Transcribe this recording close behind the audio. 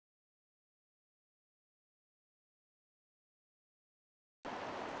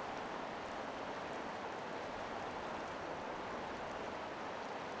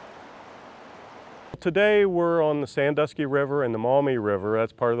today we're on the Sandusky River and the Maumee River.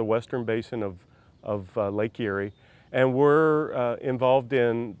 That's part of the western basin of Lake Erie. And we're involved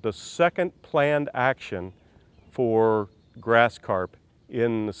in the second planned action for grass carp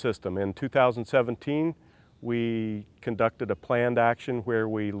in the system. In 2017, we conducted a planned action where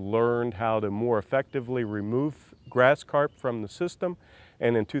we learned how to more effectively remove grass carp from the system.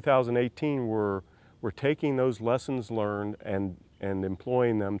 And in 2018, we're taking those lessons learned and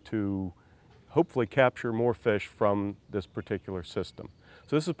employing them to hopefully capture more fish from this particular system.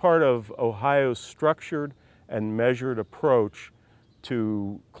 So this is part of Ohio's structured and measured approach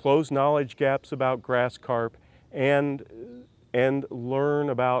to close knowledge gaps about grass carp and learn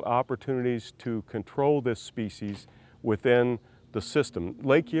about opportunities to control this species within the system.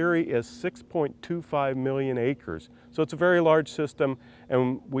 Lake Erie is 6.25 million acres, so it's a very large system,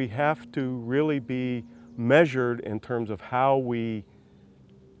 and we have to really be measured in terms of how we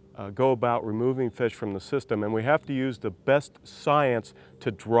go about removing fish from the system, and we have to use the best science to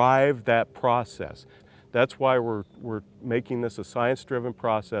drive that process. That's why we're making this a science-driven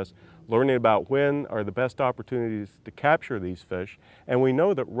process, learning about when are the best opportunities to capture these fish. And we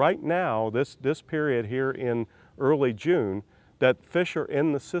know that right now, this period here in early June, that fish are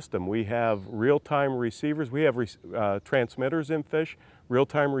in the system. We have real-time receivers. We have transmitters in fish,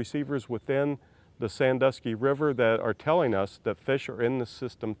 real-time receivers within the Sandusky River that are telling us that fish are in the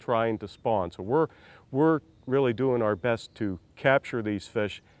system trying to spawn. So we're really doing our best to capture these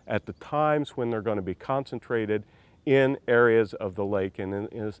fish at the times when they're going to be concentrated in areas of the lake, and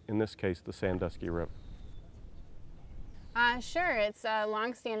in this case, the Sandusky River. Sure, it's a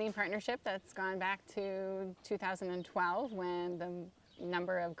long-standing partnership that's gone back to 2012 when the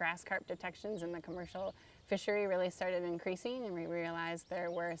number of grass carp detections in the commercial fishery really started increasing, and we realized there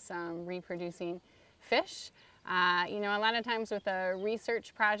were some reproducing fish. You know, a lot of times with a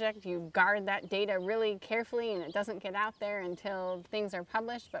research project, you guard that data really carefully and it doesn't get out there until things are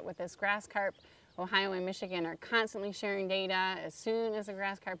published. But with this grass carp, Ohio and Michigan are constantly sharing data. As soon as a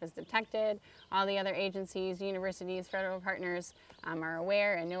grass carp is detected, all the other agencies, universities, federal partners are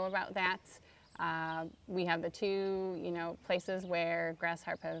aware and know about that. We have the two, places where grass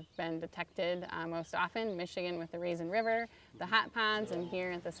carp have been detected most often, Michigan with the Raisin River, the hot ponds, and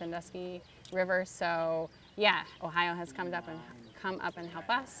here at the Sandusky River. So yeah, Ohio has come up and helped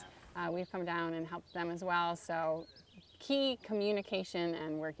us. We've come down and helped them as well. So key communication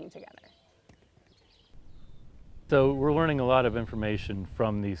and working together. So we're learning a lot of information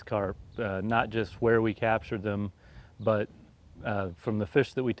from these carp, not just where we captured them, but from the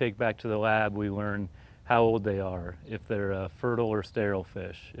fish that we take back to the lab, we learn how old they are, if they're fertile or sterile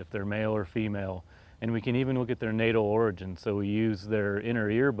fish, if they're male or female, and we can even look at their natal origin. So we use their inner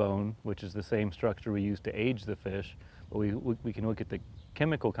ear bone, which is the same structure we use to age the fish, but we can look at the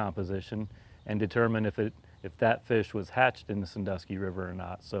chemical composition and determine if that fish was hatched in the Sandusky River or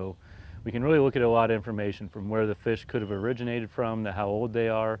not. So we can really look at a lot of information from where the fish could have originated from to how old they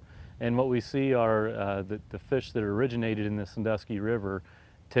are. And what we see are the fish that originated in the Sandusky River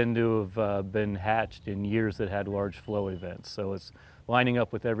tend to have been hatched in years that had large flow events. So it's lining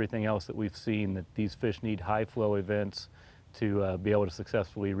up with everything else that we've seen, that these fish need high flow events to be able to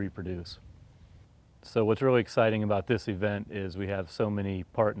successfully reproduce. So what's really exciting about this event is we have so many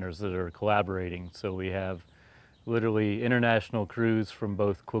partners that are collaborating. So we have literally international crews from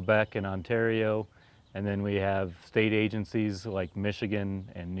both Quebec and Ontario, and then we have state agencies like Michigan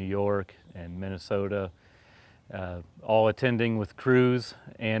and New York and Minnesota, all attending with crews,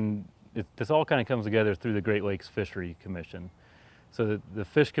 and this all kind of comes together through the Great Lakes Fishery Commission. So the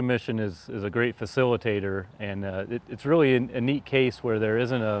Fish Commission is a great facilitator, and it's really a neat case where there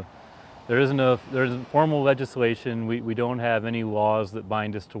isn't formal legislation. We don't have any laws that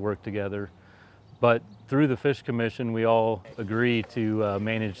bind us to work together. But through the Fish Commission, we all agree to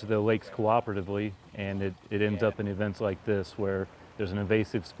manage the lakes cooperatively, and it ends up in events like this where there's an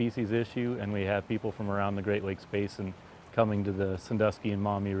invasive species issue, and we have people from around the Great Lakes Basin coming to the Sandusky and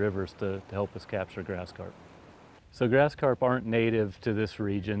Maumee rivers to help us capture grass carp. So grass carp aren't native to this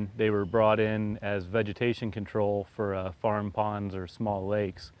region. They were brought in as vegetation control for farm ponds or small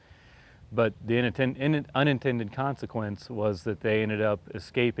lakes. But the unintended consequence was that they ended up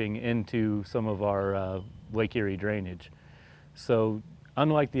escaping into some of our Lake Erie drainage. So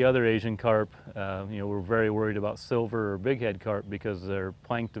unlike the other Asian carp, we're very worried about silver or bighead carp because they're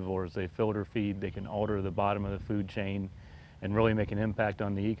planktivores. They filter feed, they can alter the bottom of the food chain and really make an impact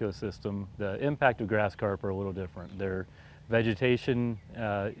on the ecosystem. The impact of grass carp are a little different. They're vegetation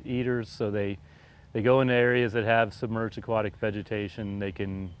eaters, so they go into areas that have submerged aquatic vegetation. They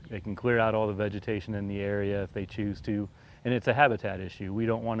can clear out all the vegetation in the area if they choose to, and it's a habitat issue. We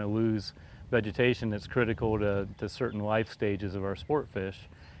don't want to lose vegetation that's critical to certain life stages of our sport fish.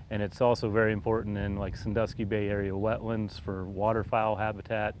 And it's also very important in like Sandusky Bay area wetlands for waterfowl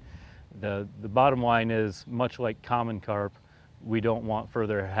habitat. The bottom line is, much like common carp, we don't want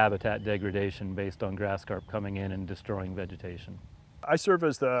further habitat degradation based on grass carp coming in and destroying vegetation. I serve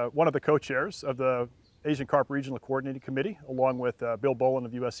as one of the co-chairs of the Asian Carp Regional Coordinating Committee, along with Bill Bolin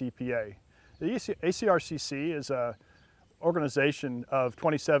of US EPA. The ACRCC is an organization of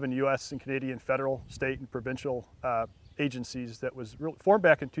 27 US and Canadian federal, state, and provincial agencies that was formed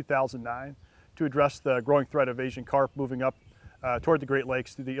back in 2009 to address the growing threat of Asian carp moving up toward the Great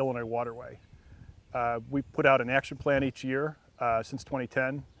Lakes through the Illinois waterway. We put out an action plan each year since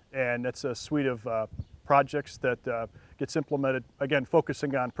 2010, and that's a suite of projects that gets implemented, again,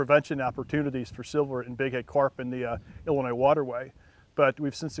 focusing on prevention opportunities for silver and bighead carp in the Illinois waterway. But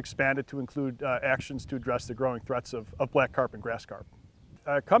we've since expanded to include actions to address the growing threats of black carp and grass carp.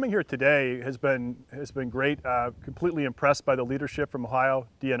 Coming here today has been great. Completely impressed by the leadership from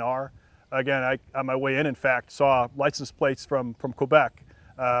OhioDNR. Again, on my way in fact, saw license plates from Quebec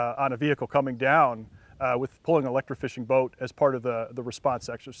on a vehicle coming down with pulling an electrofishing boat as part of the response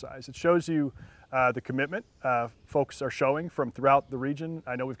exercise. It shows you the commitment folks are showing from throughout the region.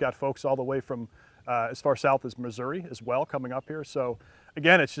 I know we've got folks all the way from as far south as Missouri as well coming up here. So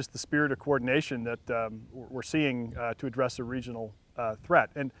again, it's just the spirit of coordination that we're seeing to address a regional threat.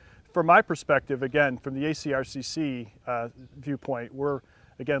 And from my perspective, again, from the ACRCC viewpoint, we're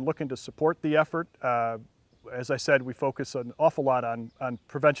again looking to support the effort. As I said, we focus an awful lot on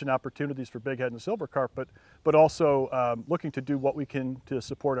prevention opportunities for bighead and silver carp, but also looking to do what we can to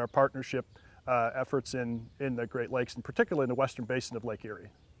support our partnership efforts in the Great Lakes, and particularly in the western basin of Lake Erie.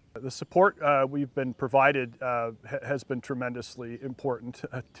 The support we've been provided has been tremendously important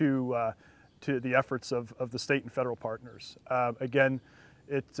to the efforts of the state and federal partners. Again,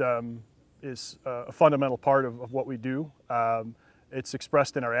 it is a fundamental part of what we do. It's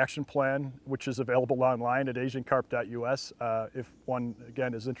expressed in our action plan, which is available online at asiancarp.us if one,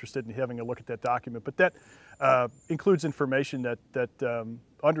 again, is interested in having a look at that document. But that includes information that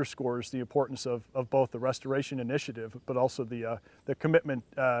underscores the importance of both the restoration initiative, but also the commitment,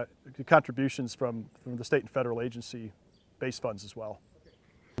 the contributions from the state and federal agency-based funds as well.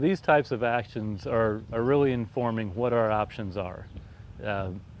 These types of actions are really informing what our options are.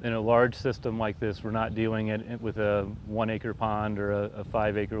 In a large system like this, we're not dealing it with a 1-acre pond or a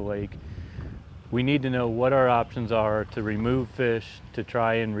 5-acre lake. We need to know what our options are to remove fish, to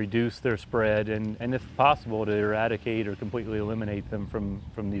try and reduce their spread, and if possible, to eradicate or completely eliminate them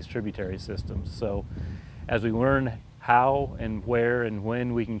from these tributary systems. So as we learn how and where and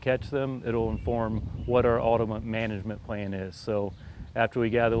when we can catch them, it'll inform what our ultimate management plan is. So after we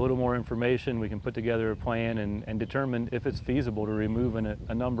gather a little more information, we can put together a plan and determine if it's feasible to remove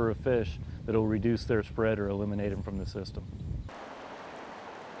a number of fish that will reduce their spread or eliminate them from the system.